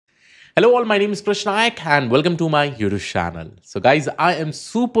Hello all, my name is Krishnaik and welcome to my YouTube channel. So guys, I am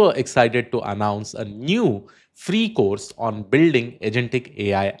super excited to announce a new free course on building Agentic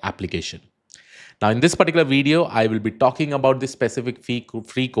AI application. Now in this particular video, I will be talking about this specific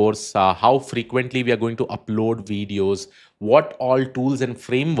free course, how frequently we are going to upload videos, what all tools and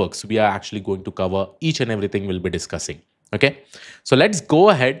frameworks we are actually going to cover, each and everything we'll be discussing. Okay, so let's go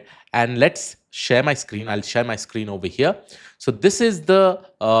ahead and let's share my screen. I'll share my screen over here. So this is the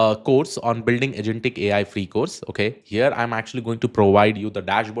course on building agentic AI free course. Okay, here I'm actually going to provide you the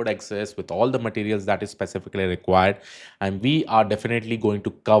dashboard access with all the materials that is specifically required, and we are definitely going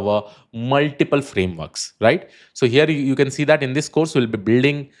to cover multiple frameworks, right? So here you can see that in this course we'll be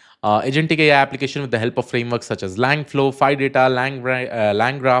building agentic AI application with the help of frameworks such as Langflow, Phidata,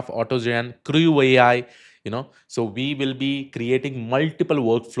 Langgraph Autogen, Crew AI. So we will be creating multiple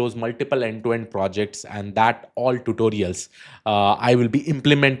workflows, multiple end-to-end projects, and that all tutorials I will be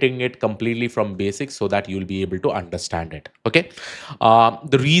implementing it completely from basics so that you'll be able to understand it. Okay,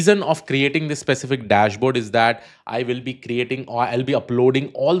 the reason of creating this specific dashboard is that I will be creating, or I'll be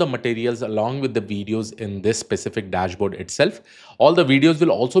uploading all the materials along with the videos in this specific dashboard itself. All the videos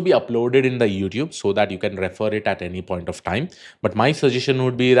will also be uploaded in the YouTube so that you can refer it at any point of time. But my suggestion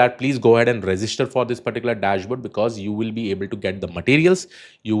would be that please go ahead and register for this particular dashboard, because you will be able to get the materials,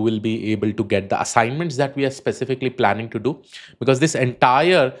 you will be able to get the assignments that we are specifically planning to do, because this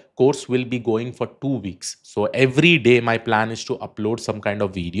entire course will be going for 2 weeks. So every day my plan is to upload some kind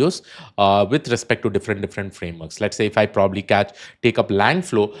of videos with respect to different frameworks. Let's say if I probably take up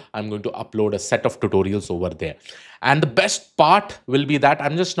Langflow, I'm going to upload a set of tutorials over there. And the best part will be that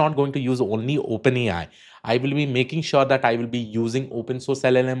I'm just not going to use only OpenAI. I will be making sure that I will be using open source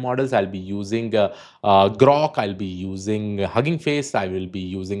LLM models. I'll be using Grok. I'll be using Hugging Face. I will be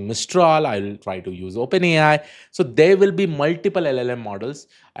using Mistral. I will try to use OpenAI. So there will be multiple LLM models,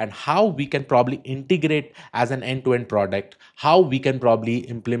 and how we can probably integrate as an end-to-end product, how we can probably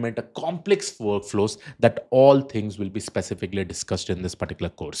implement a complex workflows, that all things will be specifically discussed in this particular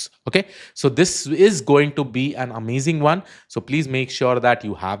course. Okay, so this is going to be an amazing one. So please make sure that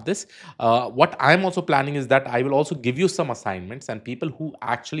you have this. What I'm also planning is that I will also give you some assignments, and people who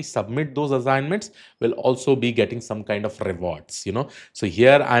actually submit those assignments will also be getting some kind of rewards. So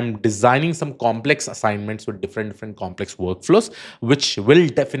here I'm designing some complex assignments with different complex workflows, which will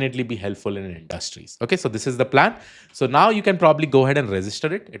definitely be helpful in industries. Okay, so this is the plan. So now you can probably go ahead and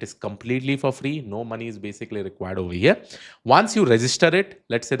register it. It is completely for free. No money is basically required over here. Once you register it,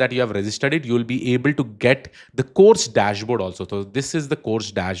 let's say that you have registered it, you will be able to get the course dashboard also. So this is the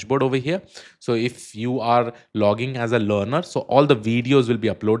course dashboard over here. So if you are logging as a learner, so all the videos will be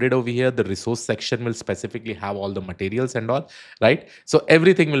uploaded over here. The resource section will specifically have all the materials and all, right? So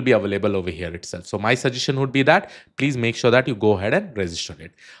everything will be available over here itself. So my suggestion would be that please make sure that you go ahead and register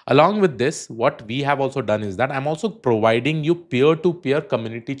it. Along with this, what we have also done is that I'm also providing you peer-to-peer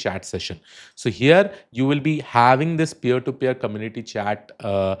community chat session. So here you will be having this peer-to-peer community chat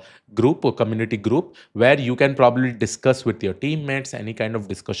group or community group, where you can probably discuss with your teammates any kind of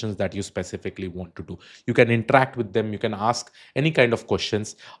discussions that you specifically want to do. You can interact with them, you can ask any kind of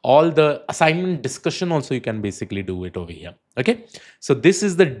questions. All the assignment discussion also you can basically do it over here. Okay, so this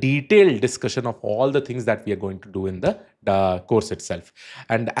is the detailed discussion of all the things that we are going to do in the course itself.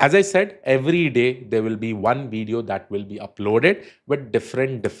 And as I said, every day there will be one video that will be uploaded with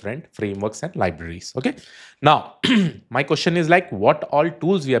different frameworks and libraries. Okay, now my question is like, what all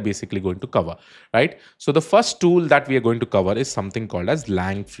tools we are basically going to cover, right? So the first tool that we are going to cover is something called as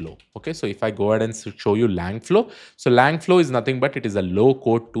Langflow. Okay, so if I go ahead and show you Langflow, so Langflow is nothing but it is a low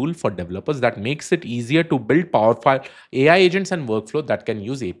code tool for developers that makes it easier to build powerful AI agents and workflow that can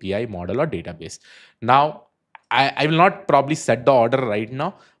use API, model, or database. Now I will not probably set the order right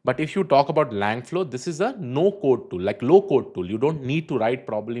now, but if you talk about Langflow, this is a no code tool, like low code tool. You don't need to write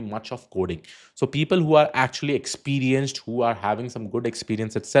probably much of coding. So people who are actually experienced, who are having some good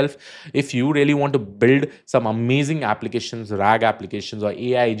experience itself, if you really want to build some amazing applications, RAG applications or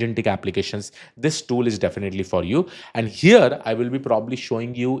AI agentic applications, this tool is definitely for you. And here I will be probably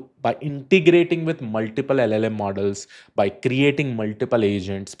showing you by integrating with multiple LLM models, by creating multiple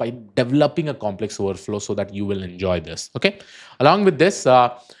agents, by developing a complex workflow so that you will enjoy this. Okay. Along with this,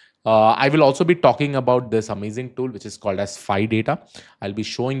 I will also be talking about this amazing tool which is called as Phidata. I'll be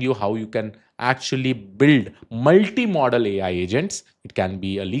showing you how you can actually build multi-model AI agents. It can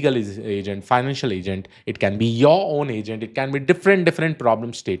be a legal agent, financial agent, it can be your own agent, it can be different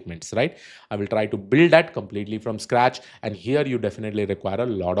problem statements, right? I will try to build that completely from scratch, and here you definitely require a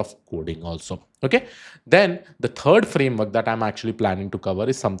lot of coding also. Okay, then the third framework that I'm actually planning to cover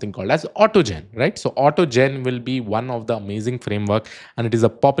is something called as Autogen, right? So Autogen will be one of the amazing framework, and it is a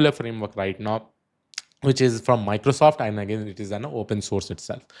popular framework right now, which is from Microsoft, and again it is an open source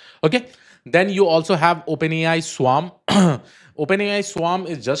itself. Okay, then you also have OpenAI Swarm. OpenAI Swarm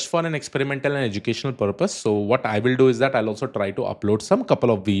is just for an experimental and educational purpose. So what I will do is that I'll also try to upload some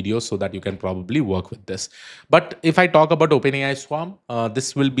couple of videos so that you can probably work with this. But if I talk about OpenAI Swarm,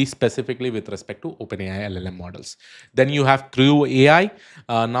 this will be specifically with respect to OpenAI LLM models. Then you have Crew AI.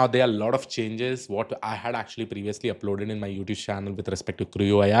 Now there are a lot of changes what I had actually previously uploaded in my YouTube channel with respect to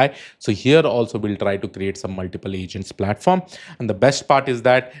Crew AI. So here also we'll try to create some multiple agents platform, and the best part is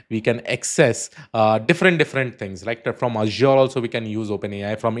that we can access different things, like from Azure also we can use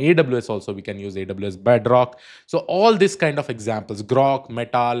OpenAI, from AWS also we can use AWS Bedrock. So all this kind of examples, Grok,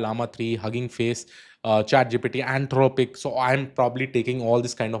 Meta, Llama 3, Hugging Face, ChatGPT, Anthropic. So I'm probably taking all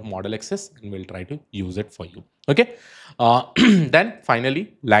this kind of model access and we'll try to use it for you. Okay. Then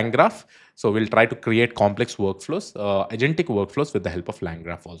finally, Langgraph. So we'll try to create complex workflows, agentic workflows with the help of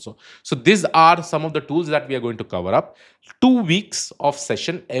Langgraph also. So these are some of the tools that we are going to cover up. 2 weeks of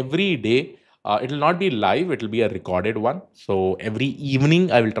session every day. It will not be live, it will be a recorded one. So every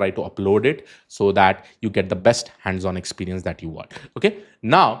evening I will try to upload it so that you get the best hands-on experience that you want. Okay.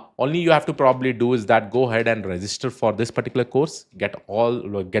 Now, only you have to probably do is that go ahead and register for this particular course, get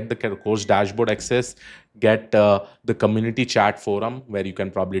the course dashboard access, get the community chat forum where you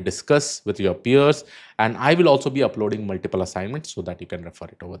can probably discuss with your peers. And I will also be uploading multiple assignments so that you can refer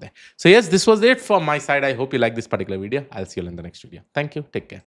it over there. So yes, this was it from my side. I hope you like this particular video. I'll see you in the next video. Thank you. Take care.